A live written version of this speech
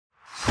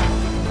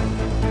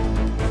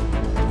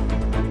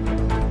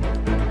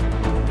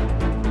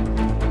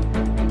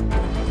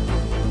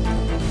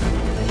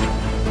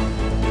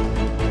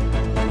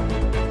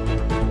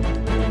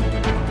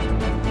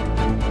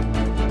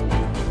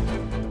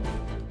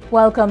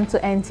Welcome to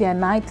NTN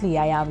Nightly.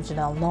 I am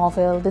Janelle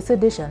Norville. This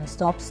edition's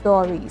top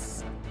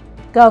stories.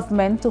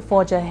 Government to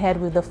forge ahead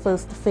with the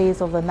first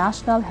phase of the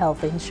National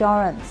Health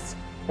Insurance.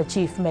 The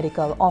Chief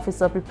Medical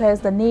Officer prepares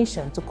the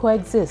nation to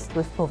coexist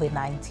with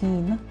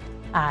COVID-19.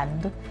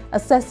 And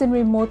assessing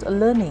remote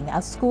learning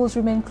as schools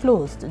remain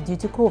closed due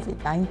to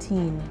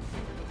COVID-19.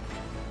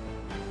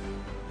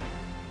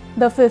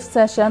 The fifth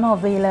session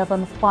of the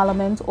 11th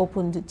Parliament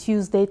opened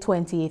Tuesday,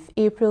 28th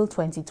April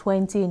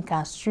 2020 in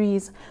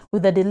Castries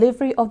with the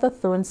delivery of the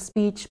throne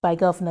speech by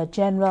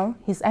Governor-General,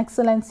 His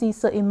Excellency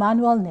Sir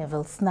Emmanuel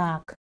Neville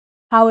Snack.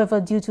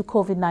 However, due to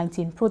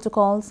COVID-19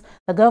 protocols,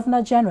 the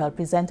Governor-General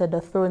presented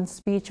the throne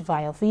speech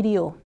via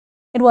video.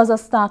 It was a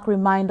stark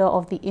reminder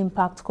of the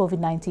impact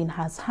COVID-19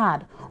 has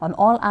had on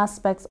all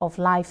aspects of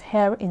life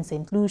here in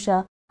St.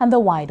 Lucia and the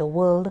wider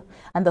world,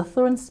 and the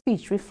throne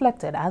speech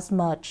reflected as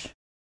much.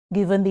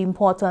 Given the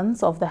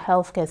importance of the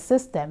healthcare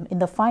system in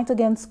the fight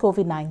against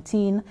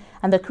COVID-19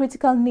 and the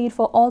critical need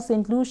for all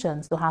St.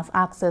 Lucians to have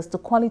access to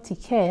quality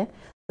care,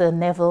 Sir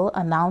Neville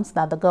announced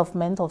that the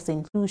government of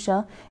St.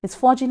 Lucia is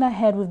forging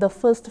ahead with the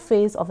first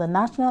phase of the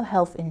National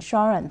Health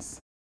Insurance.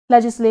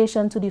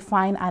 Legislation to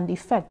define and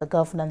effect the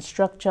governance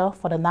structure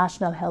for the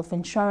National Health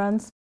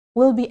Insurance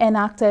will be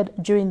enacted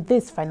during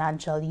this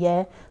financial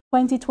year,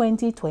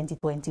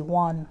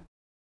 2020-2021.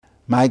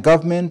 My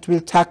government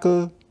will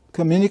tackle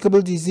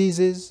communicable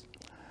diseases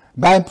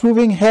by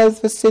improving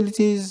health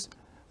facilities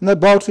and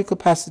laboratory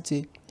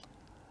capacity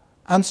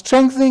and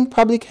strengthening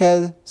public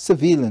health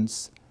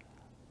surveillance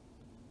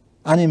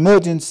and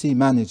emergency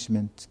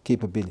management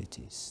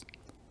capabilities.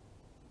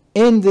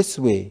 In this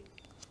way,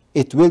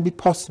 it will be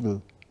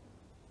possible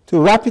to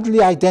rapidly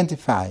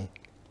identify,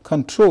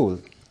 control,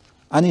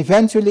 and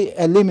eventually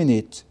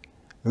eliminate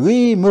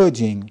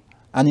re-emerging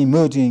and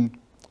emerging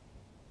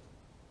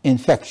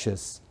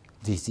infectious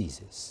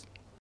diseases.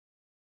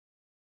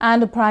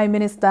 And the Prime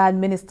Minister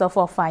and Minister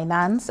for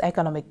Finance,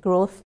 Economic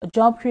Growth,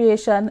 Job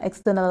Creation,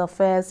 External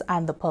Affairs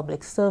and the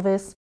Public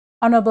Service,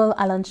 Honorable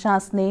Alan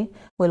Chasney,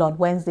 will on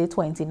Wednesday,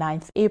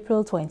 29th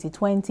April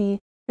 2020,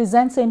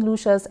 present St.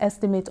 Lucia's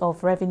estimate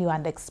of revenue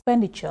and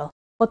expenditure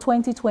for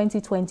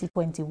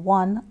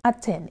 2020-2021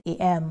 at 10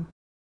 a.m.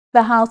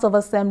 The House of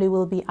Assembly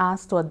will be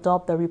asked to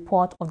adopt the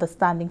report of the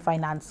Standing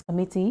Finance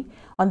Committee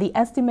on the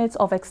estimates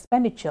of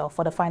expenditure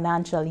for the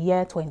financial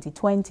year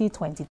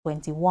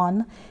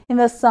 2020-2021 in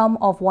the sum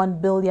of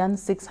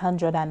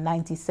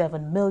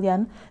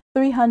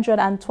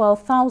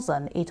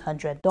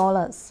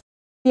 $1,697,312,800.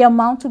 The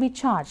amount to be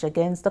charged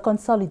against the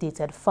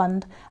Consolidated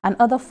Fund and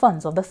other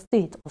funds of the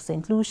State of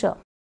St. Lucia.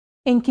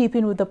 In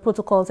keeping with the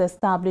protocols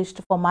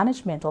established for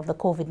management of the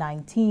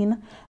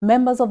COVID-19,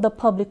 members of the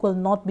public will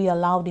not be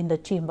allowed in the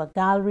chamber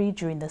gallery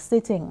during the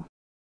sitting.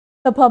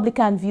 The public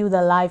can view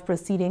the live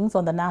proceedings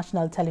on the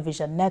National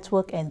Television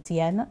Network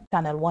NTN,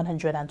 Channel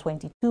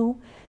 122,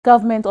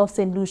 Government of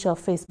St. Lucia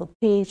Facebook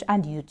page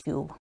and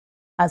YouTube,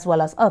 as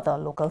well as other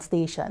local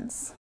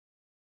stations.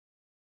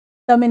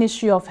 The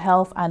Ministry of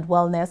Health and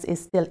Wellness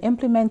is still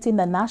implementing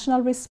the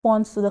national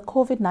response to the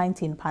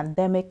COVID-19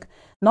 pandemic,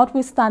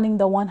 notwithstanding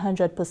the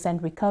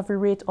 100% recovery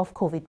rate of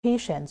COVID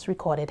patients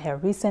recorded here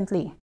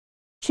recently.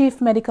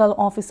 Chief Medical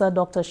Officer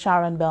Dr.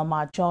 Sharon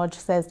Belmar-George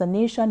says the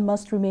nation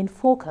must remain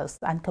focused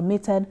and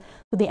committed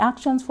to the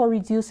actions for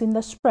reducing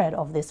the spread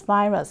of this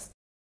virus.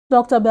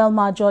 Dr.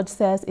 Belmar-George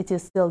says it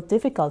is still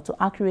difficult to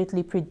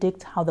accurately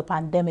predict how the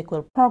pandemic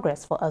will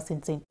progress for us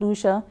in St.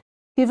 Lucia,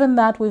 given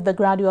that with the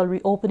gradual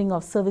reopening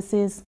of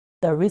services,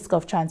 the risk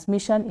of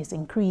transmission is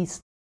increased.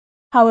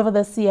 However,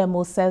 the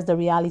CMO says the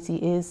reality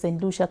is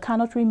St. Lucia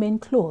cannot remain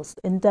closed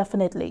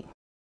indefinitely.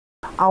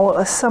 Our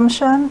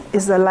assumption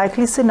is the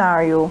likely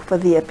scenario for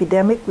the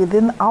epidemic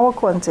within our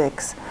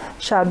context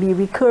shall be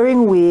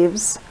recurring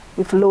waves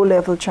with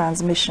low-level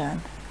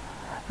transmission.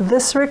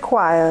 This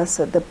requires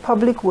that the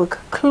public work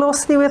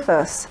closely with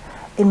us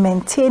in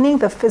maintaining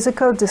the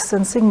physical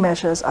distancing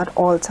measures at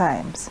all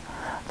times.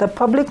 The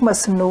public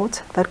must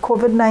note that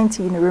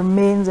COVID-19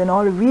 remains in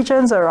all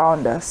regions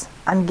around us,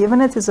 and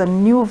given it is a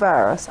new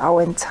virus,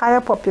 our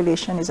entire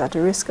population is at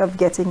risk of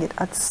getting it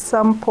at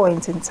some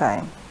point in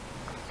time.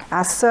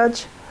 As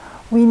such,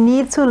 we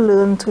need to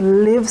learn to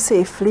live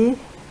safely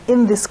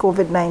in this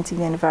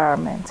COVID-19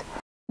 environment.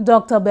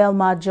 Dr.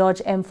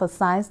 Belmar-George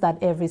emphasized that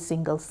every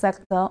single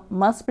sector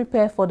must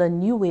prepare for the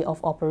new way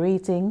of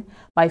operating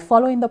by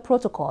following the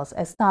protocols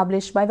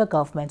established by the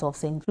government of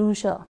St.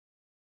 Lucia.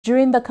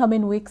 During the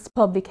coming weeks,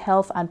 public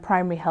health and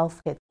primary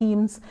health care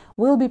teams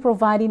will be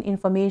providing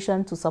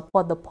information to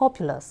support the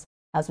populace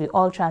as we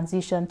all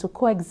transition to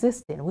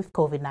coexisting with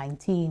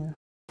COVID-19.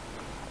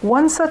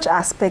 One such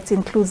aspect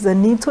includes the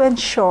need to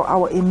ensure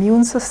our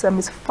immune system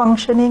is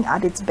functioning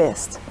at its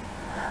best.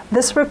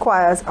 This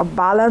requires a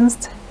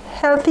balanced,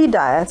 healthy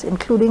diet,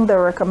 including the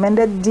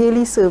recommended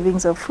daily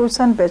servings of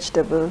fruits and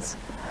vegetables,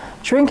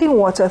 drinking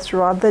water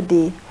throughout the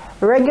day,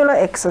 regular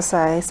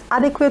exercise,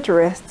 adequate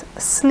rest,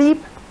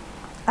 sleep,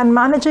 and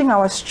managing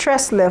our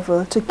stress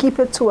level to keep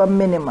it to a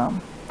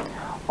minimum.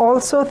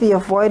 Also, the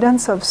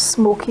avoidance of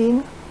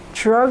smoking,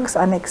 drugs,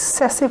 and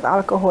excessive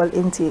alcohol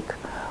intake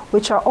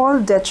which are all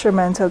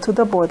detrimental to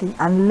the body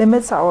and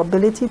limits our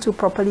ability to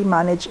properly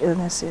manage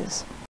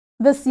illnesses.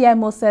 The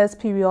CMO says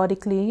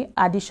periodically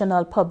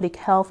additional public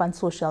health and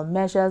social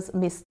measures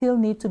may still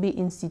need to be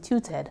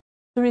instituted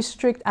to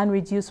restrict and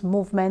reduce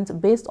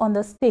movement based on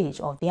the stage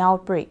of the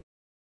outbreak.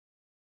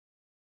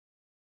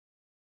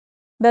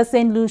 The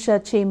St. Lucia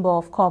Chamber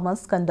of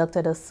Commerce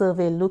conducted a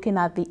survey looking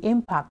at the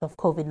impact of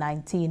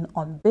COVID-19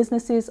 on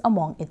businesses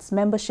among its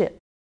membership.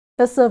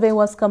 The survey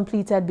was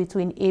completed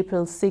between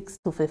April 6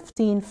 to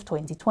 15,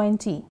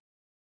 2020.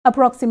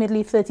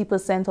 Approximately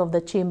 30% of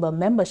the chamber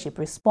membership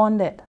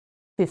responded.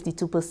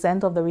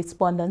 52% of the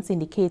respondents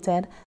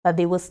indicated that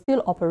they were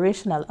still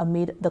operational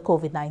amid the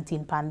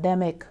COVID-19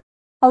 pandemic.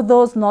 Of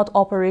those not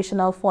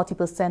operational,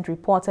 40%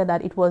 reported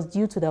that it was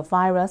due to the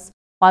virus,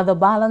 while the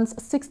balance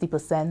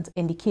 60%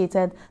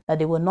 indicated that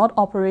they were not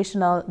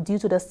operational due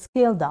to the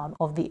scale down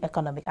of the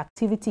economic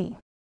activity.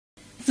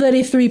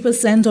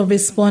 33% of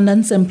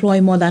respondents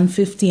employ more than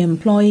 50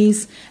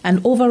 employees,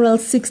 and overall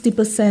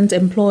 60%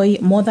 employ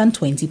more than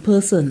 20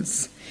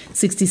 persons.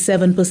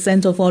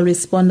 67% of all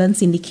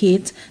respondents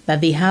indicate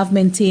that they have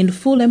maintained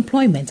full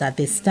employment at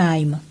this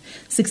time.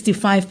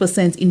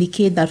 65%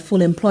 indicate that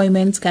full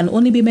employment can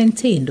only be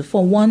maintained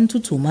for 1 to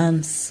 2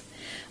 months.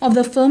 Of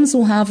the firms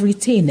who have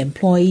retained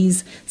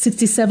employees,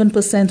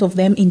 67% of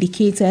them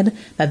indicated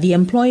that the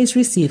employees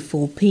receive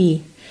full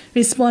pay.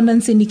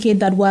 Respondents indicate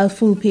that while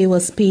full pay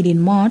was paid in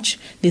March,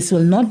 this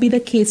will not be the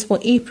case for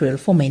April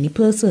for many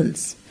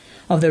persons.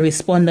 Of the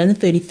respondents,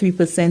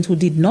 33% who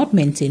did not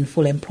maintain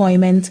full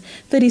employment,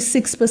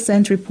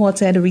 36%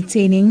 reported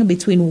retaining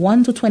between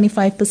 1 to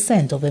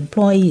 25% of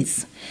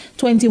employees.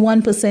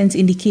 21%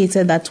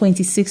 indicated that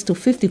 26 to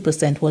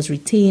 50% was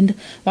retained,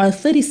 while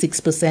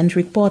 36%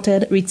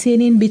 reported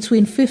retaining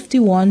between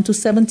 51 to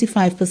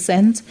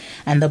 75%,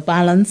 and the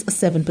balance,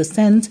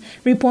 7%,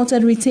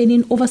 reported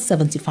retaining over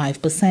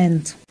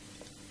 75%.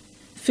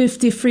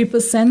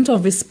 53%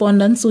 of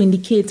respondents who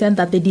indicated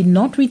that they did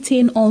not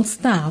retain all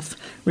staff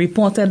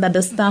reported that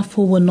the staff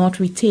who were not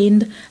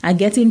retained are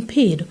getting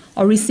paid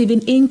or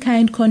receiving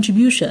in-kind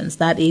contributions,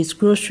 that is,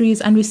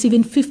 groceries, and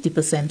receiving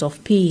 50%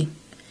 of pay.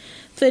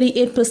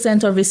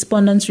 38% of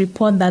respondents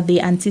report that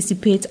they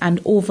anticipate an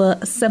over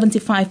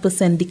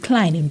 75%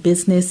 decline in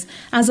business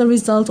as a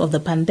result of the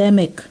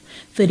pandemic.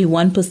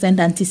 31%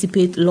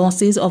 anticipate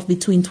losses of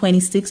between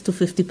 26 to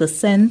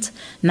 50%,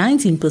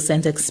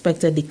 19%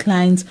 expected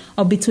declines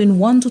of between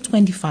 1 to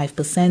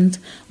 25%,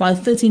 while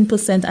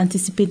 13%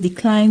 anticipate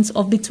declines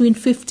of between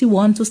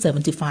 51 to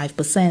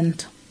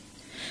 75%.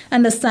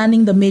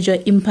 Understanding the major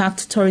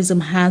impact tourism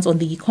has on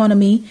the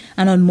economy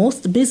and on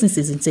most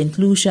businesses in St.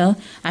 Lucia,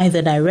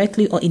 either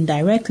directly or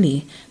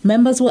indirectly,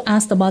 members were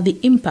asked about the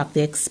impact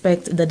they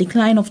expect the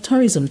decline of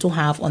tourism to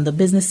have on the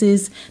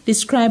businesses,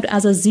 described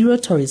as a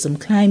zero-tourism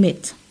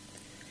climate.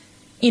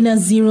 In a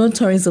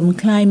zero-tourism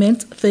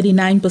climate,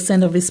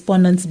 39% of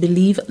respondents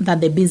believe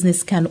that their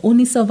business can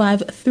only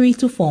survive 3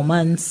 to 4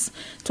 months.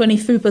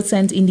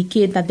 23%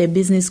 indicate that their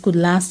business could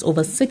last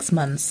over 6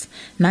 months.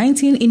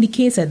 19%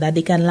 indicated that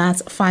they can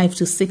last 5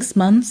 to 6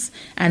 months,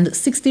 and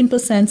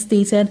 16%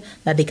 stated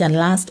that they can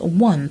last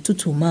 1 to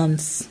 2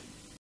 months.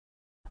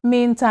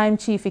 Meantime,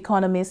 Chief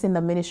Economist in the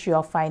Ministry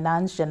of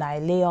Finance,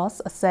 Janai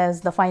Leos,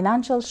 says the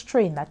financial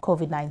strain that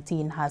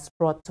COVID-19 has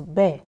brought to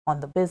bear on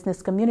the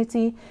business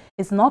community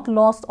is not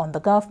lost on the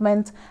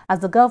government, as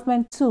the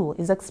government too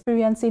is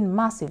experiencing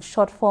massive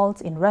shortfalls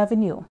in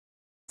revenue.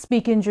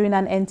 Speaking during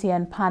an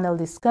NTN panel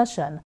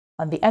discussion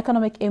on the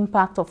economic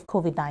impact of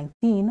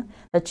COVID-19,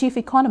 the Chief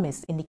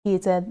Economist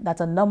indicated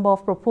that a number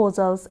of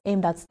proposals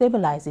aimed at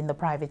stabilizing the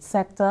private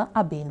sector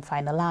are being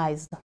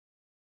finalized.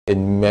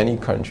 In many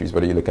countries,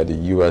 whether you look at the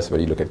US,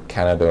 whether you look at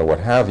Canada, or what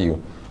have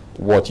you,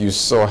 what you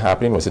saw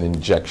happening was an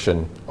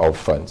injection of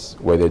funds,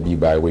 whether it be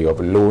by way of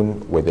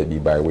loan, whether it be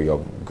by way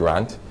of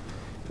grant.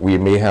 We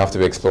may have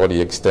to explore the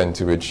extent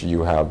to which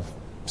you have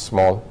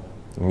small,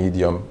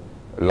 medium,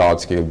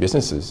 large-scale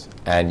businesses,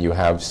 and you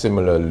have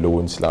similar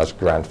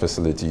loan/grant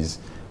facilities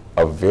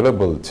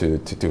available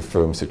to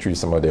firms to treat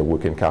some of their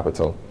working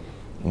capital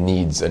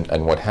needs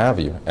and what have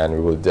you. And we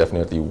will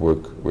definitely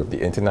work with the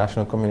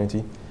international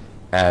community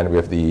and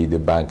with the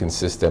banking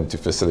system to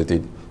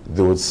facilitate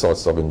those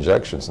sorts of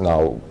injections.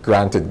 Now,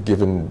 granted,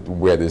 given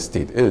where the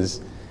state is,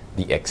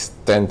 the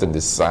extent and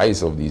the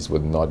size of these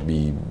would not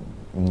be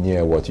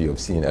near what you have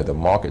seen in other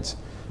markets.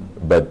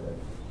 But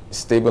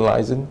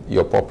stabilizing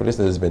your populace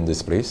that has been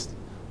displaced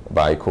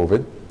by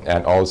COVID,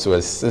 and also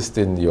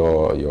assisting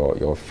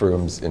your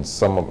firms in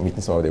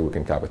meeting some of their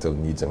working capital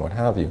needs and what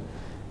have you,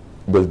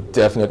 will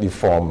definitely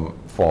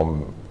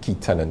form key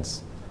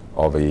tenets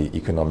of an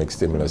economic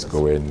stimulus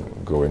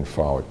going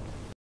forward.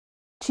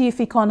 Chief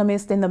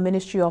Economist in the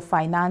Ministry of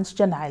Finance,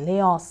 Janai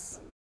Leos.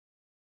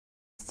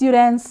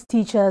 Students,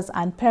 teachers,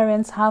 and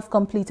parents have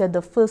completed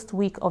the first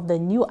week of the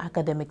new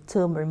academic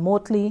term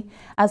remotely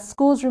as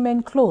schools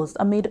remain closed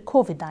amid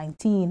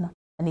COVID-19.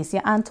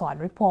 Anicia Antoine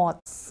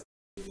reports.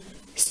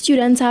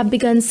 Students have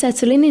begun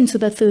settling into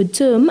the third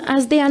term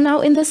as they are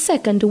now in the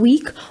second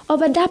week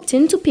of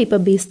adapting to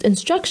paper-based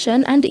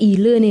instruction and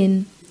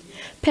e-learning.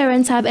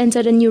 Parents have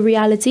entered a new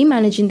reality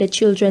managing their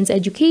children's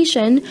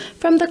education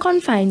from the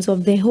confines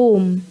of their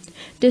home.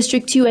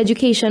 District 2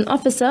 Education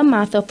Officer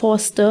Martha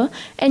Foster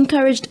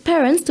encouraged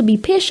parents to be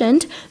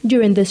patient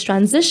during this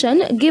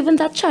transition, given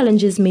that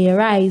challenges may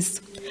arise.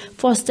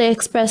 Foster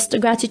expressed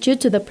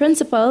gratitude to the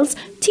principals,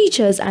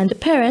 teachers and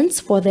parents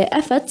for their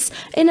efforts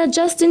in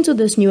adjusting to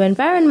this new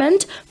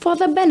environment for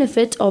the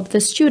benefit of the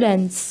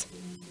students.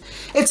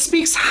 It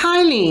speaks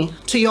highly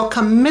to your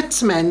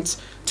commitment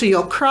to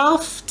your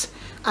craft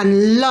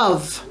and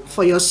love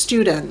for your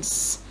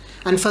students,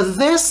 and for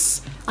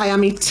this I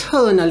am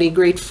eternally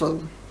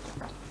grateful.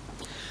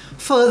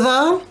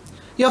 Further,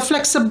 your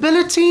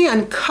flexibility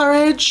and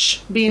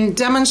courage being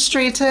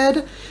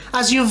demonstrated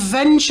as you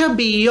venture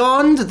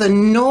beyond the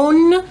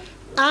known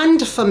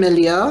and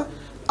familiar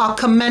are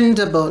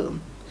commendable,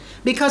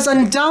 because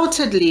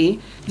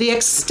undoubtedly the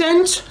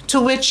extent to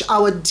which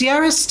our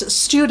dearest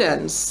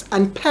students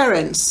and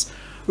parents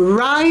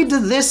ride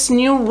this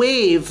new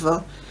wave,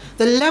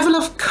 the level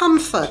of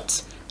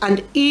comfort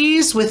and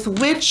ease with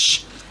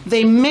which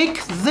they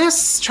make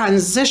this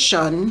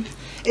transition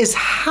is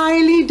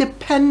highly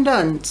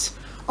dependent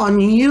on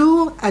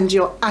you and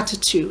your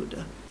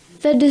attitude.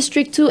 The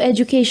District 2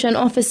 Education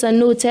Officer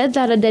noted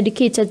that a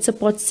dedicated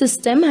support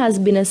system has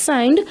been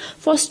assigned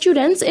for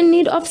students in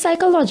need of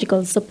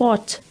psychological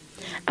support.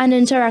 An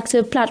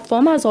interactive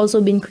platform has also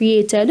been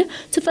created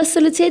to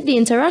facilitate the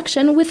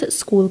interaction with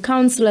school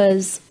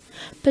counselors.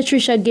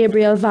 Patricia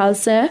Gabriel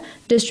Valser,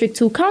 District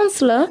 2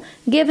 Counselor,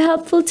 gave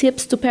helpful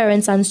tips to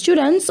parents and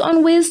students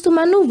on ways to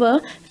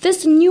maneuver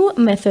this new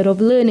method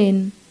of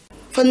learning.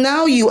 For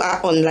now, you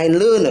are online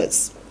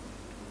learners.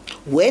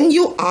 When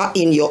you are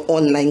in your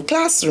online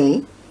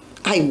classroom,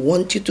 I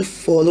want you to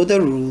follow the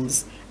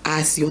rules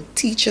as your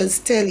teachers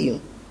tell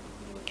you.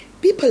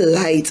 Be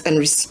polite and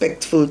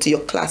respectful to your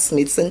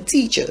classmates and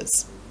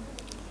teachers.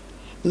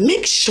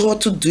 Make sure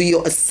to do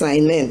your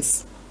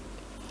assignments.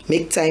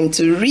 Make time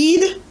to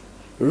read,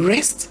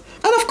 rest,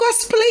 and of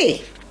course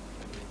play.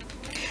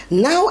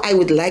 Now I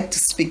would like to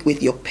speak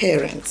with your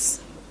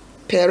parents.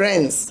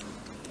 Parents,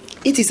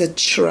 it is a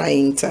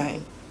trying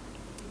time.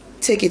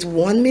 Take it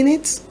 1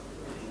 minute,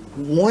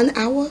 1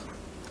 hour,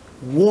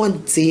 1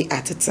 day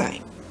at a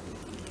time.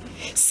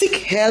 Seek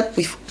help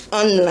with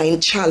online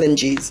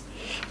challenges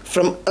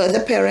from other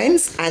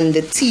parents and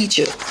the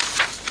teacher.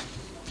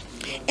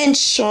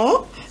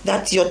 Ensure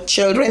that your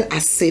children are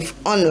safe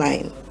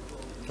online.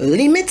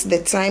 Limit the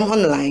time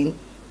online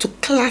to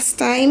class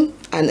time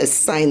and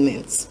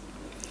assignments.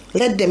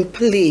 Let them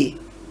play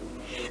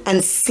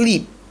and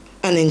sleep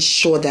and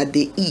ensure that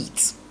they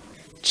eat.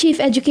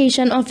 Chief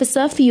Education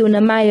Officer Fiona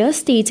Meyer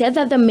stated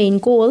that the main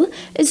goal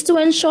is to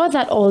ensure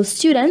that all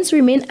students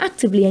remain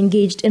actively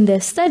engaged in their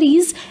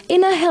studies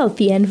in a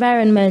healthy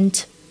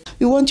environment.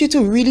 We want you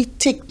to really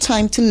take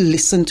time to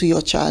listen to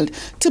your child,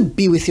 to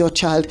be with your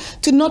child,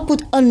 to not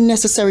put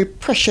unnecessary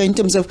pressure in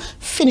terms of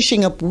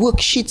finishing up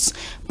worksheets,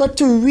 but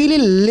to really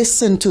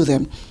listen to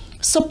them.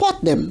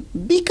 Support them,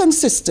 be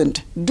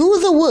consistent, do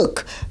the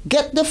work,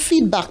 get the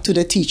feedback to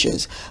the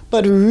teachers.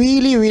 But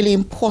really, really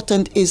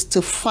important is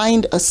to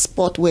find a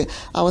spot where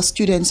our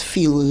students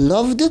feel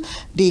loved,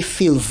 they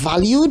feel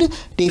valued,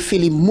 they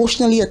feel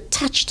emotionally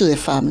attached to their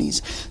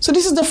families. So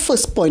this is the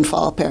first point for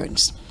our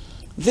parents.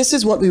 This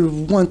is what we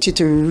want you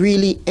to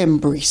really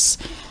embrace.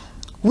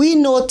 We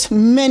note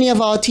many of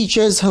our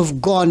teachers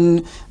have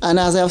gone, and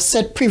as I've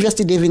said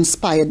previously, they've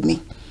inspired me.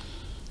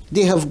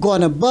 They have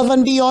gone above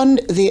and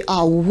beyond. They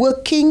are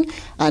working,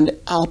 and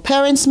our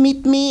parents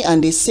meet me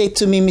and they say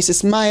to me,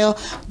 Mrs. Meyer,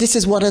 this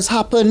is what has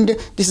happened.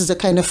 This is the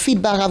kind of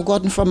feedback I've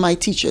gotten from my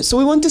teachers. So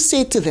we want to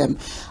say to them,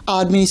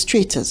 our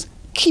administrators,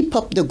 keep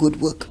up the good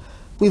work.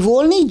 We've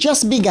only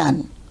just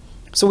begun.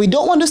 So we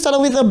don't want to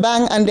start with a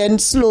bang and then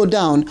slow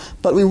down,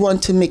 but we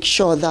want to make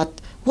sure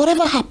that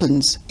whatever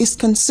happens is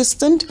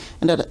consistent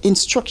and that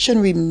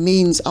instruction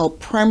remains our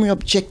primary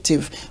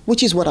objective,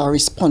 which is what our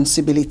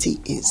responsibility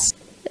is.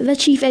 The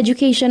Chief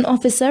Education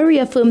Officer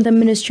reaffirmed the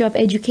Ministry of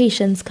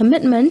Education's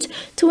commitment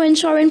to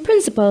ensuring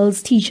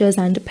principals, teachers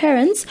and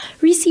parents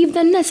receive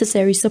the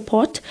necessary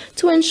support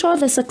to ensure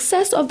the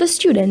success of the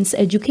students'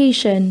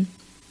 education.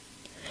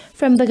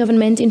 From the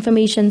Government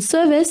Information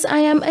Service, I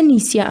am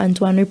Anicia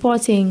Antoine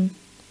reporting.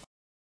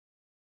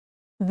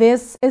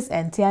 This is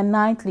NTN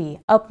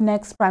Nightly. Up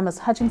next, Primus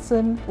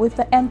Hutchinson with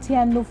the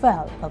NTN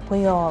Nouvelle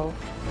Creole.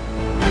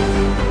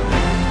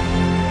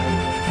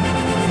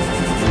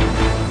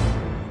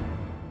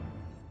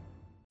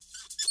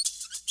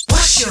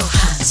 Wash your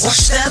hands,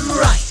 wash them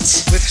right.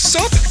 With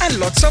soap and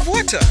lots of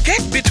water.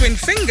 Get between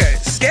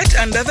fingers, get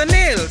under the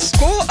nails,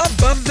 go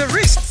above the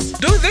wrists.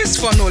 Do this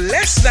for no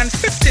less than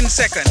 15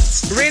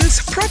 seconds.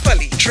 Rinse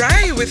properly,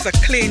 dry with a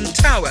clean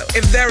towel.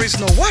 If there is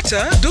no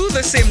water, do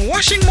the same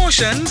washing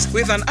motions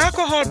with an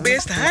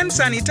alcohol-based hand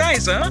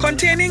sanitizer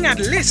containing at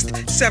least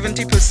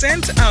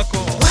 70%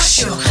 alcohol.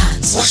 Wash your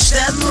hands, wash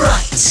them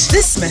right.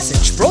 This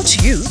message brought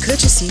to you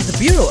courtesy the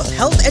Bureau of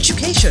Health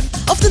Education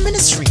of the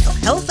Ministry of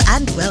Health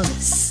and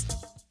Wellness.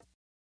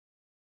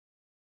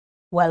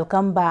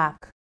 Welcome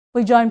back.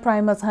 We join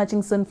Primus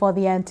Hutchinson for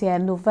the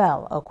NTN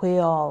Nouvelle, a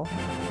Creole.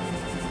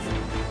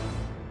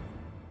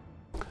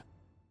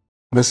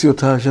 Merci au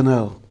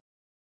Janelle.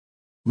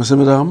 Monsieur,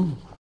 Madame,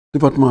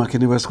 département qui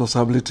est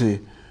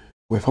responsabilité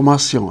de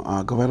formation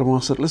en gouvernement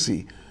cette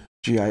ici,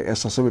 GIS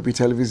ACBP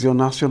Télévision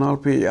Nationale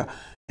PIA,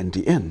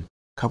 NTN,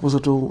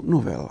 Capozato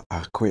Nouvelle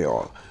à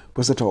Creole.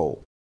 Posato,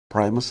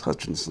 Primus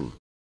Hutchinson.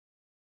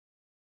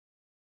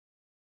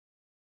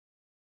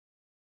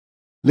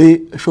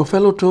 Les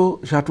chauffeurs auto,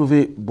 j'ai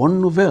trouvé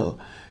bonne nouvelle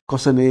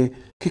concernant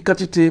qui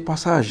quantité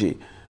passagers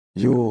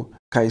yo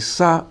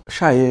kaisa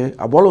chaye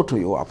à boloto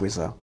yo après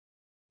ça.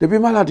 Depuis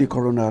maladie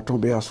corona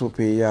tombé à ce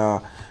pays,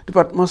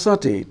 département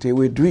santé te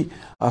réduit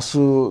à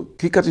ce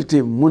qui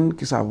quantité moun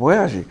qui sa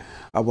voyager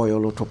à bord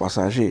l'auto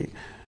passager.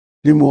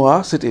 Le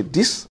mois c'était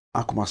 10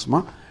 en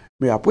commencement,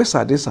 mais après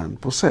ça descend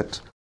pour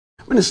 7.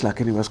 Ministre la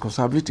qui a une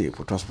responsabilité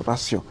pour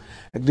transportation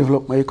et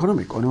développement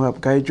économique, honorable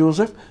Guy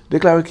Joseph,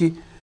 déclare que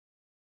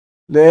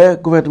le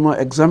gouvernement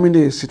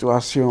examine la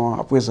situation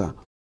à présent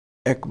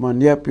et de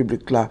manière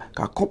publique là,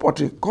 qui a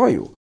comporté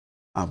koyo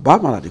en bas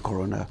maladie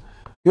corona,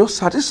 yo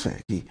satisfait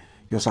qui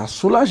yo ça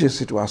soulager la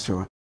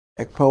situation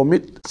et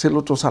permet c'est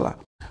l'auto sala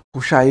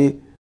pour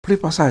chayer plus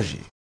passagers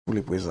pour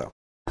les présents.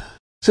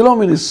 Selon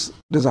le ministre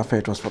des Affaires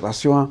et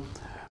Transportation, le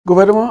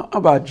gouvernement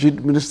a badgé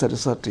le ministère de la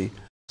Santé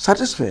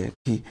satisfait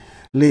que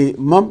les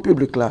membres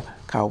publics là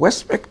qui ont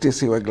respecté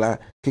ces règles là,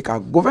 qui ont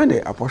gouverné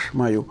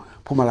l'approchement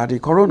pour maladie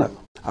corona.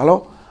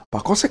 Alors,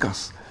 par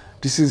conséquent,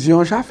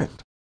 décision j'ai faite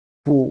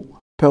pour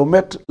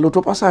permettre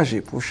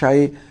l'autopassager pour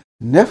chayer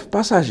 9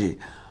 passagers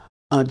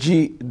en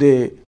dit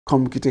de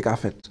comme qui était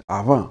fait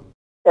avant.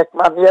 Et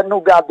manière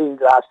nous garder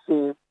là,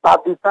 c'est pas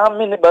du temps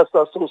Minibus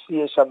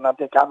Association n'a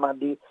été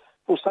commandé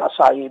pour ça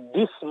chayer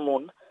 10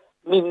 moun.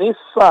 Ministre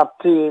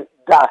santé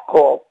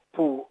d'accord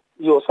pour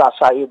yo ça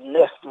chayer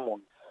 9 moun.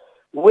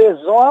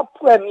 Raison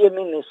premier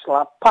ministre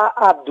là pas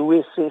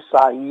adresser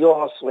ça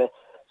yo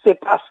c'est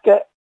parce que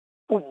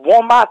pour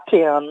bon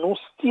matin nous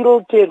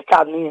style tel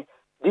cani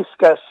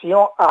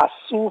discussion à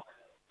sous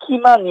qui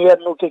manière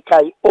nous te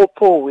kay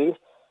opposer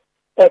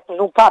et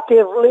nous pas te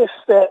vle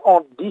faire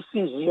en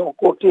décision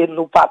côté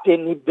nous pas te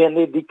ni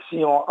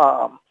bénédiction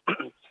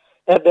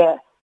eh ben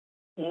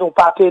nous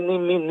pas te ni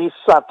ministre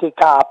santé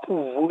ka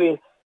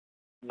approuver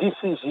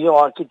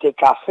décision qui te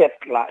ka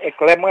faite là et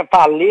clairement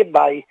parler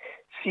by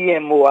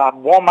CMO à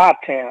bon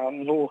matin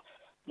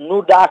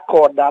nous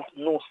d'accord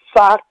nous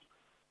ça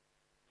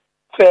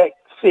fait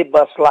ces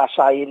bus là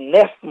chaye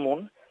 9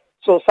 moun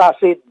so ça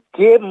c'est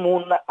 2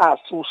 moun à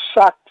sous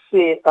chaque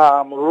c'est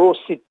row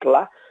site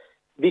là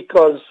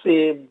because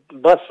c'est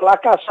bus là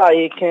ka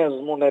chaye 15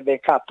 moun et ben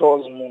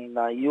 14 moun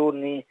là yo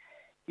ni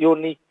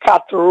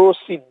 4 row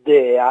site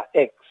there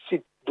et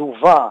site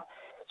devant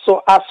so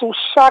à sous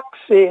chaque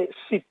c'est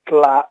site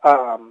là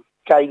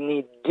kay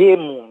ni 2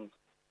 moun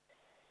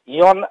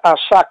yon à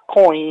chaque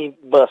coin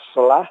bus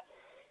là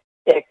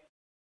et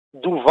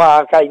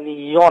devant kay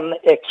ni yon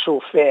ek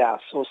chauffeur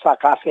so ça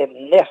ka fait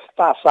 9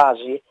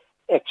 passagers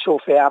et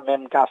chauffeur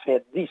même ka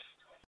fait 10.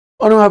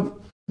 Honorable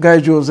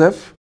Guy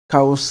Joseph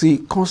a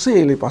aussi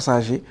conseillé les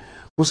passagers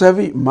pour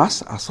servir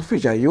masse à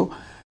Sophie yo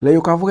les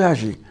yo ka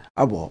voyager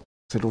à bord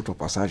cet autre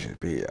passager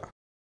pays.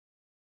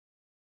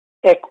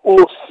 Et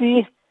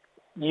aussi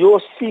yo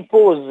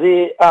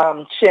supposé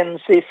chaîne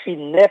ces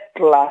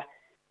fenêtres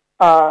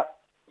là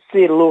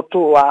c'est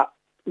l'auto a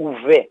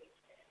ouvert.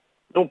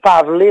 Nous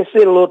pas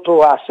laisser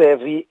l'auto a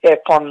servi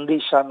air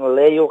condition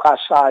les yo ka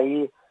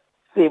chayer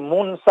c'est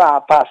moun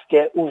ça parce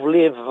que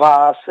ouvre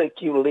vent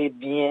circuler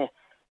bien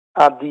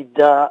en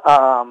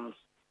dedans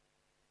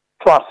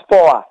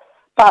transport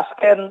parce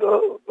que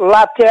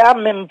la terre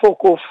même pour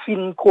qu'on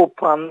fin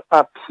comprendre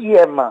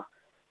entièrement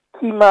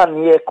qui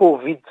manière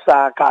covid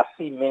ça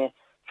cassime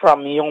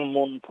from yon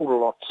moun pour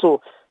l'autre so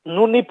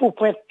nous ni pour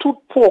prendre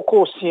toute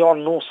précaution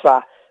nous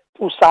ça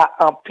pour ça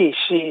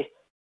empêcher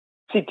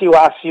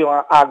situation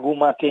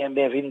augmenter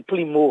ben vinn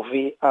plus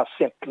mauvais en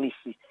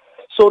Saint-Lucie.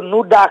 So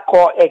nous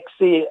d'accord avec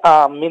ces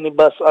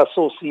minibus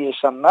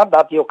association là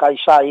dat yo kay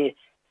chaye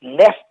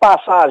 9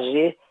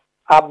 passagers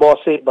à bord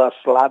ces bus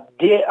là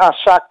 2 à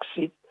chaque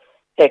site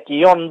et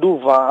yon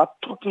devant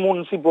tout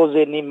monde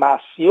supposé ni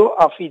masio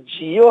en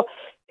fidjio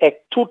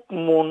et tout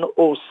monde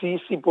aussi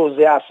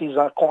supposé assis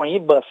en coin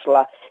bus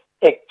là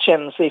et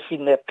chen ces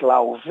fenêtres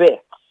là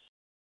ouvert.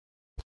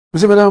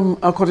 Monsieur madame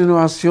en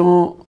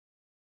continuation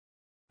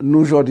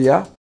nous aujourd'hui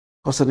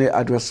concernant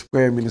l'adresse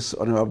Premier ministre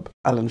honorable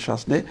Alan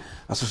Chasney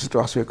à sa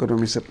situation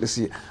économique cette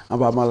ici en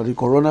bas maladie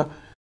corona.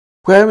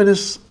 Premier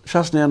ministre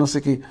Chasney a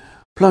annoncé que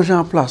plan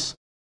en place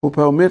pour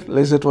permettre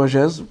les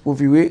étrangers pour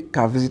vivre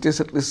qu'à visiter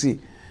cette ici.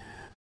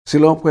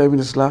 Selon le Premier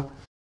ministre là,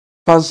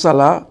 phase ça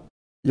là,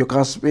 il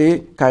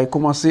a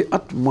commencé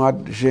entre mois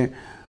de juin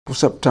pour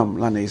septembre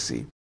l'année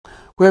ici.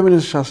 Premier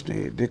ministre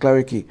Chasney a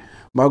déclaré que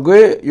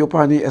malgré il n'y a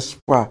pas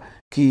d'espoir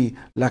qui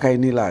la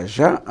caïni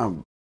l'argent,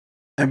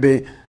 eh bien,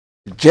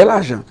 j'ai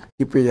l'argent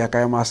qui paye à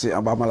Kayamasi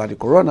en bas maladie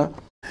corona,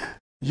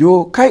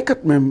 yo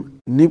quand même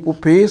ni pour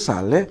payer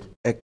ça,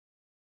 et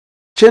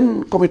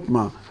chaîne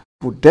commitment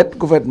pour dette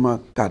gouvernement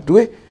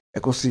cadoué et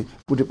aussi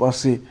pour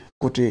dépasser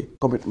côté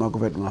commitment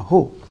gouvernement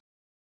ho.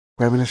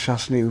 Premier ministre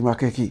Chasne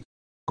remarqué que le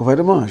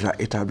gouvernement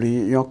a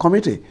établi un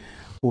comité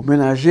pour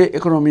ménager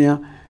l'économie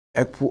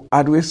et pour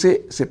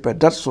adresser ces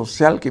pertes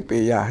sociales que le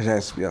pays a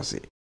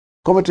experiencées.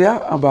 Le comité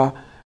a en bas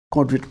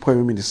conduit le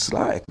Premier ministre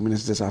là, et le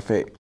ministre des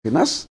Affaires et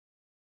Finances,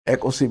 et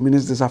aussi le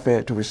ministre des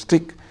Affaires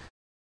touristiques,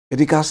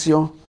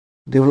 éducation,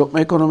 développement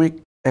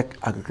économique et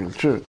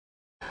agriculture.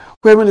 Le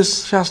Premier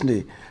ministre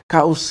Chasne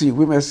a aussi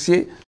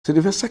remercié ces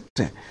divers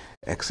secteurs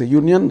et ces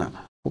unions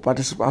pour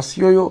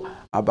participation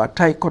à la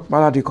bataille contre la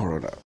maladie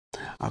corona.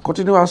 En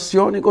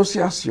continuation,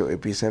 négociation et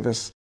puis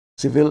service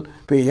civil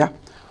pays, le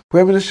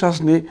Premier ministre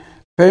Chasne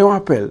fait un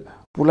appel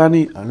pour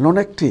l'année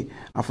l'honnêteté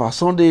en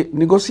façon de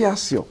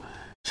négociation.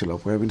 Sur le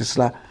Premier ministre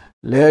là,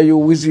 l'air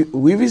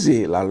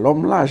révisé la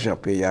l'homme large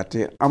pays a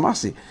été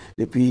amassé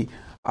depuis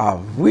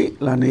avril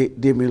l'année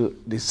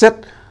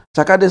 2017.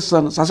 Ça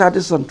a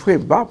descendu très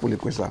bas pour les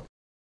ça.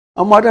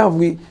 En mois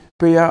d'avril, le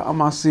pays a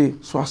amassé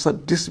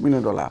 70 millions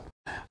de dollars.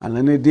 En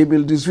l'année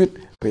 2018,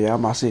 le pays a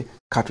amassé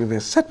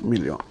 87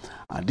 millions.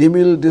 En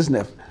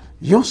 2019,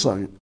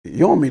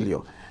 1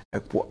 million. Et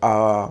pour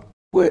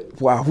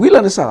avril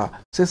l'année ça,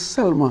 c'est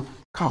seulement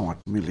 40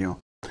 millions.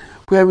 Le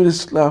Premier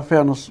ministre l'a fait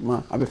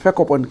annoncement, avait fait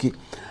comprendre que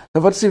le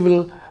vote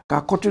civil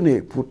a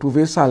continué pour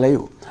trouver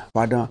salaire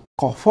pendant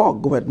confort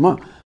gouvernement,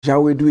 j'ai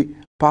réduit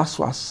par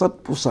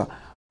 60%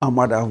 en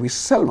mois d'avril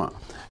seulement.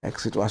 Et la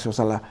situation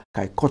ça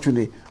a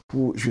continué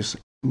pour juste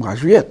mois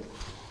juillet.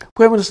 Le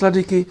Premier ministre a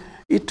dit que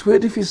il est très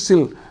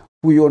difficile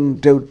pour yon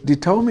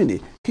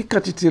déterminer qui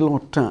quantité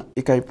longtemps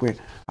et qu'il peut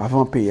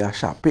avant payer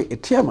échapper et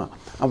tièmement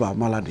avant la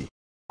maladie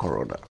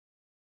corona.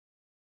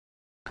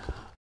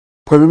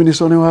 Premier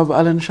ministre honorable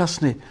Alain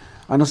Chasne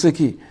a annoncé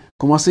qu'il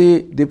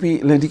commencé depuis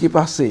lundi qui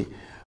passé,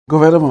 le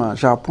gouvernement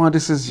a pris une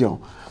décision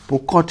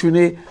pour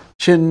continuer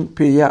chaîne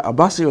pays à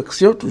basse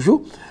direction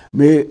toujours,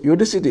 mais il a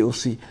décidé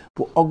aussi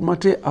pour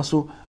augmenter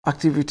son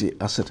activité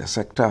à ce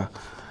secteur.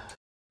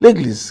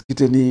 L'Église qui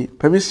tenait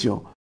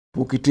permission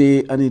pour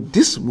quitter année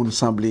 10 moun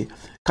semblé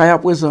qu'à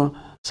présent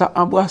ça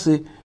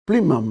embrassé plus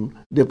même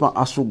dépend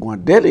à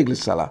seconde de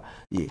l'église ça là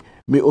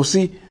mais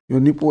aussi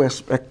il pour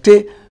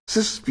respecter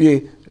 6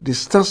 pieds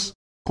distance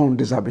comme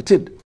des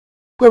habitudes.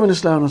 Premier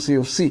ministre a annoncé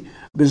aussi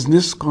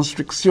business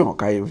construction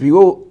qui est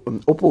vio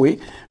opposé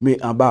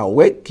mais en bas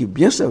ouais qui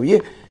bien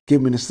sérieux que le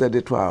ministère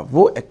des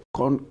Travaux et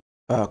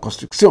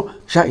construction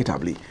j'ai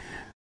établi.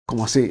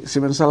 Commencé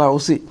semaine ça là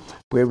aussi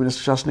Premier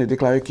ministre Chasne a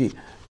déclaré que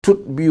tout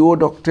bureau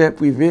docteur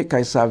privé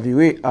qui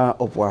s'avérait en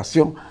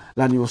opération,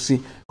 là nous aussi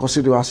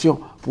considération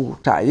pour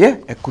tailler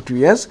et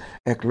couturiers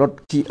et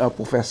l'autre qui en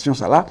profession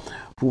ça là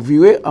pour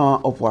virer en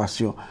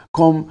opération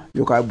comme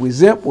il y a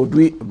besoin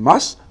produit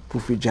masse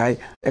pour faire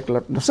et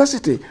l'autre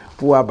nécessité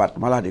pour abattre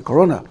maladie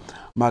corona.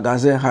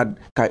 Magasin had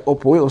qui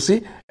opéré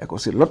aussi et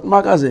aussi l'autre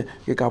magasin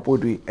qui a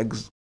produit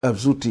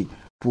outils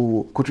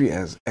pour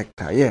couturiers et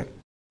tailler.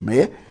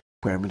 Mais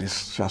Premier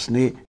ministre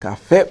Chasne a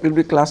fait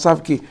public la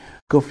savent qui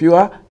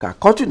Confia a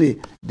continué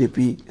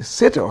depuis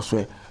 7 heures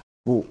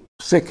pour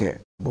 5 heures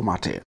bon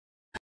matin.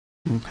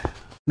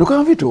 Nous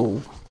invitons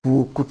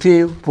pour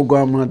écouter le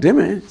programme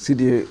demain, si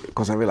de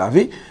conserver la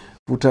vie,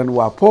 pour tenir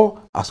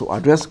rapport à son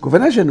adresse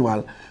gouverneur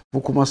général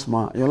pour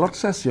commencement et l'autre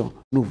session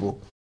nouveau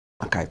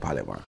en Caille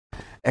Parlement.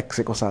 Et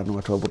c'est comme ça nous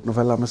avons votre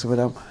nouvelle là, messieurs et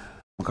mesdames.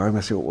 Je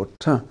remercie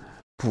autant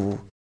pour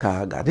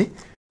regarder.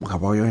 Je vais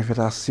avoir une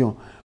invitation.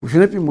 Je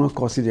n'ai plus moins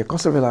considéré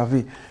conserver la vie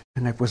et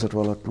je vais présenter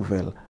l'autre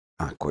nouvelle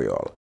en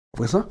créole.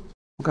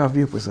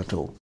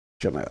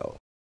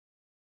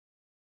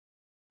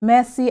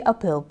 Merci,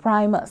 Appeal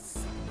Primus.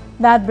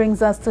 That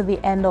brings us to the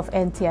end of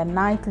NTN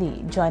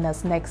Nightly. Join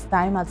us next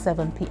time at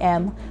 7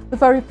 p.m.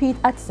 with a repeat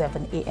at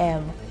 7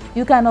 a.m.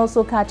 You can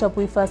also catch up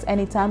with us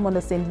anytime on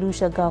the St.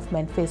 Lucia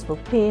Government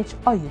Facebook page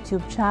or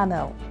YouTube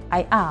channel.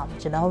 I am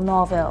Janelle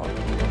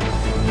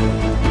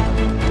Norville.